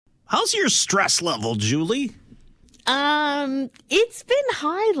How's your stress level, Julie? It's been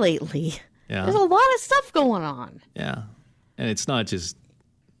high lately. Yeah. There's a lot of stuff going on. Yeah. And it's not just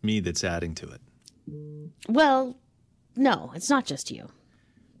me that's adding to it. Well, no, it's not just you.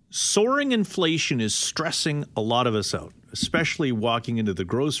 Soaring inflation is stressing a lot of us out, especially walking into the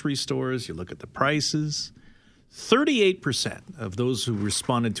grocery stores. You look at the prices. 38% of those who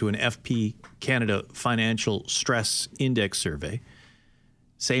responded to an FP Canada Financial Stress Index survey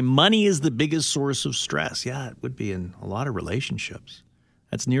say money is the biggest source of stress. Yeah, it would be in a lot of relationships.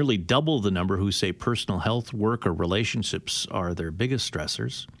 That's nearly double the number who say personal health, work, or relationships are their biggest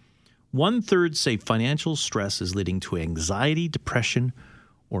stressors. 1/3 say financial stress is leading to anxiety, depression,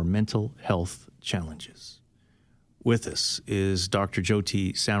 or mental health challenges. With us is Dr.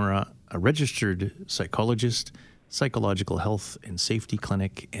 Joti Samra, a registered psychologist, psychological health and safety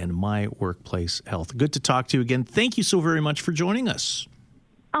clinic, and My Workplace Health. Good to talk to you again. Thank you so very much for joining us.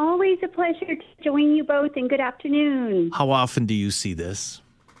 Always a pleasure to join you both, and good afternoon. How often do you see this?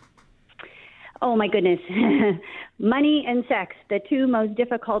 Oh, my goodness. Money and sex, the two most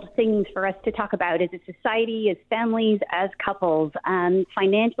difficult things for us to talk about as a society, as families, as couples.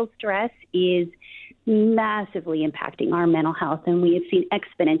 Financial stress is massively impacting our mental health, and we have seen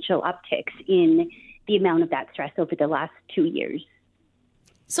exponential upticks in the amount of that stress over the last 2 years.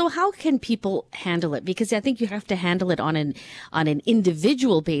 So how can people handle it? Because I think you have to handle it on an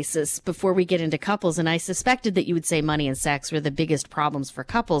individual basis before we get into couples. And I suspected that you would say money and sex were the biggest problems for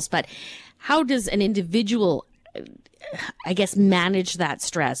couples. But how does an individual, I guess, manage that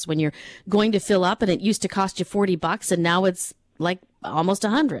stress when you're going to fill up and it used to cost you $40 and now it's like almost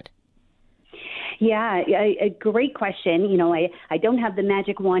 $100? Yeah, a great question. You know, I don't have the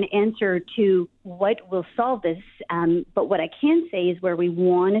magic wand answer to what will solve this, but what I can say is where we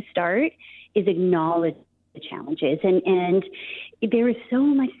want to start is acknowledge the challenges. And there is so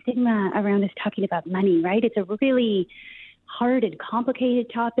much stigma around us talking about money, right? It's a really hard and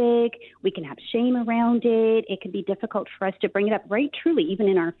complicated topic. We can have shame around it. It can be difficult for us to bring it up, right? Truly, even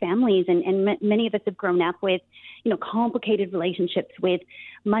in our families. And many of us have grown up with, complicated relationships with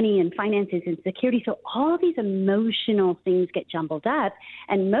money and finances and security. So all these emotional things get jumbled up.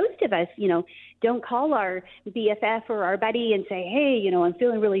 And most of us, don't call our BFF or our buddy and say, hey, I'm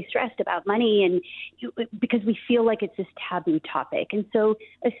feeling really stressed about money. And because we feel like it's this taboo topic. And so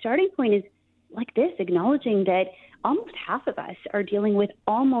a starting point is like this, acknowledging that almost half of us are dealing with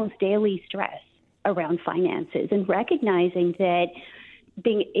almost daily stress around finances, and recognizing that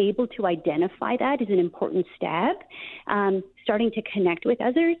being able to identify that is an important step, starting to connect with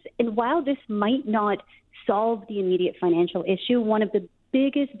others. And while this might not solve the immediate financial issue, one of the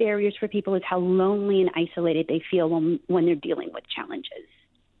biggest barriers for people is how lonely and isolated they feel when they're dealing with challenges.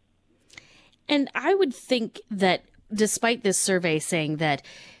 And I would think that despite this survey saying that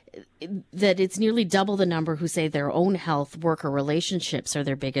it's nearly double the number who say their own health, work, or relationships are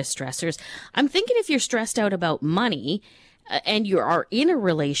their biggest stressors, I'm thinking if you're stressed out about money and you are in a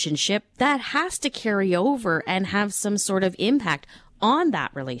relationship, that has to carry over and have some sort of impact on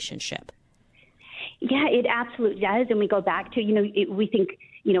that relationship. Yeah, it absolutely does. And we go back to, we think,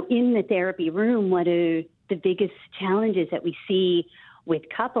 in the therapy room, what are the biggest challenges that we see with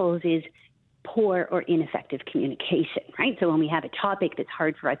couples is poor or ineffective communication, right? So when we have a topic that's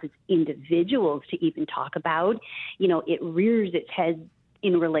hard for us as individuals to even talk about, it rears its head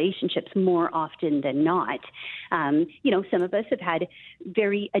in relationships more often than not. Some of us have had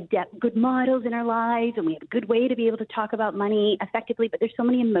very adept, good models in our lives, and we have a good way to be able to talk about money effectively, but there's so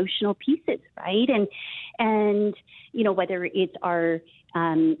many emotional pieces, right? And whether it's our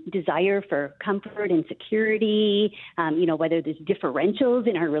desire for comfort and security, whether there's differentials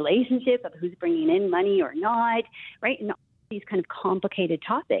in our relationship of who's bringing in money or not, right? And all these kind of complicated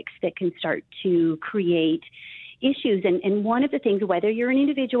topics that can start to create issues. And one of the things, whether you're an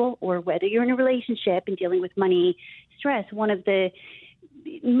individual or whether you're in a relationship and dealing with money stress, one of the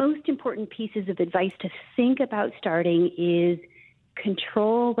most important pieces of advice to think about starting is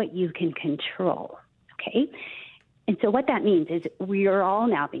control what you can control, okay? And so what that means is we are all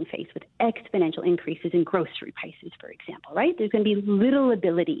now being faced with exponential increases in grocery prices, for example, right? There's going to be little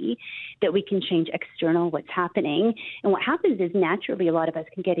ability that we can change external what's happening. And what happens is naturally a lot of us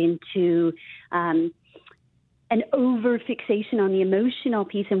can get into an over-fixation on the emotional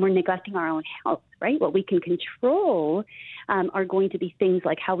piece, and we're neglecting our own health, right? What we can control are going to be things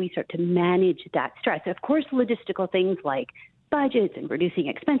like how we start to manage that stress. Of course, logistical things like budgets and reducing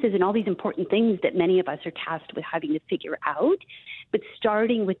expenses and all these important things that many of us are tasked with having to figure out, but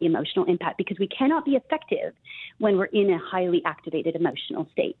starting with the emotional impact, because we cannot be effective when we're in a highly activated emotional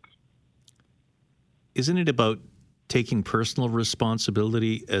state. Isn't it about taking personal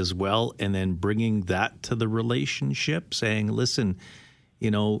responsibility as well, and then bringing that to the relationship, saying, listen,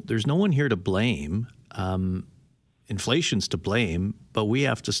 there's no one here to blame. Inflation's to blame, but we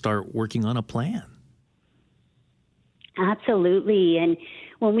have to start working on a plan. Absolutely. And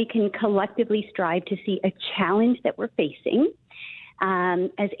when we can collectively strive to see a challenge that we're facing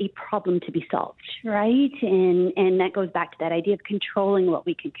as a problem to be solved, right? And that goes back to that idea of controlling what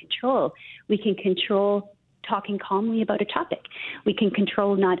we can control. We can control talking calmly about a topic. We can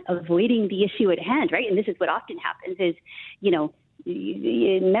control not avoiding the issue at hand, right? And this is what often happens is,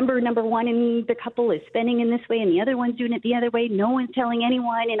 member number one in the couple is spending in this way and the other one's doing it the other way. No one's telling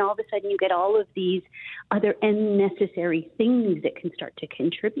anyone. And all of a sudden you get all of these other unnecessary things that can start to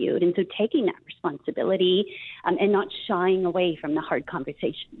contribute. And so taking that responsibility and not shying away from the hard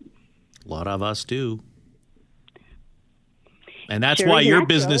conversations. A lot of us do. And that's Sure, why your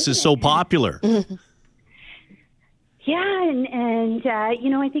natural, business is so popular. Yeah, and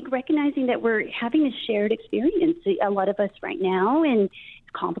I think recognizing that we're having a shared experience, a lot of us right now, and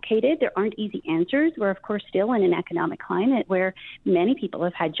it's complicated. There aren't easy answers. We're, of course, still in an economic climate where many people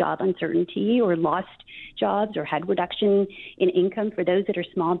have had job uncertainty or lost jobs or had reduction in income for those that are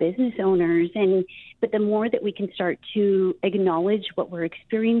small business owners. But the more that we can start to acknowledge what we're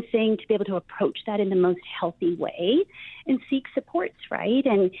experiencing, to be able to approach that in the most healthy way and seek supports, right?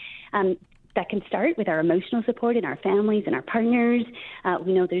 And that can start with our emotional support in our families and our partners.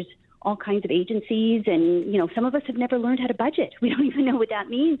 We know there's all kinds of agencies, and some of us have never learned how to budget. We don't even know what that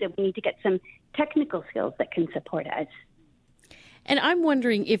means, and we need to get some technical skills that can support us. And I'm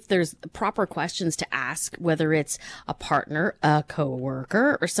wondering if there's proper questions to ask, whether it's a partner, a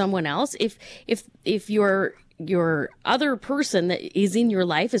coworker, or someone else. If your other person that is in your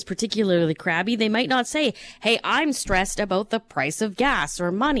life is particularly crabby, they might not say, hey, I'm stressed about the price of gas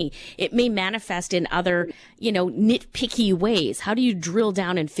or money. It may manifest in other, nitpicky ways. How do you drill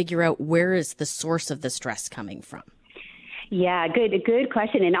down and figure out where is the source of the stress coming from? Yeah, good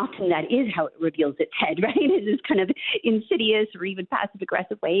question. And often that is how it reveals its head, right? It is kind of insidious or even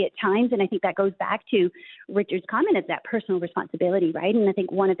passive-aggressive way at times. And I think that goes back to Richard's comment of that personal responsibility, right? And I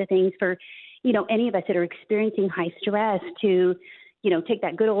think one of the things for, any of us that are experiencing high stress to, take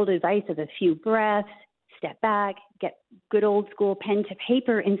that good old advice of a few breaths, step back, get good old school pen to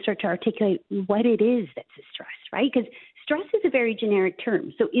paper and start to articulate what it is that's the stress, right? Because stress is a very generic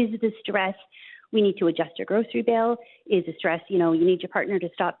term. So is the stress we need to adjust your grocery bill? Is the stress, you need your partner to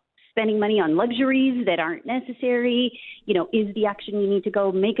stop spending money on luxuries that aren't necessary? Is the action you need to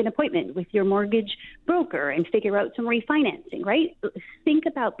go make an appointment with your mortgage broker and figure out some refinancing, right? Think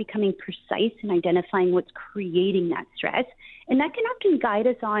about becoming precise and identifying what's creating that stress. And that can often guide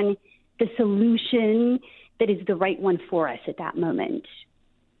us on the solution that is the right one for us at that moment.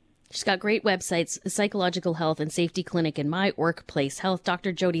 She's got great websites, Psychological Health and Safety Clinic and My Workplace Health.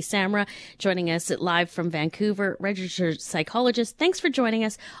 Dr. Joti Samra joining us live from Vancouver, registered psychologist. Thanks for joining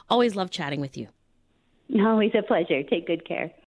us. Always love chatting with you. Always a pleasure. Take good care.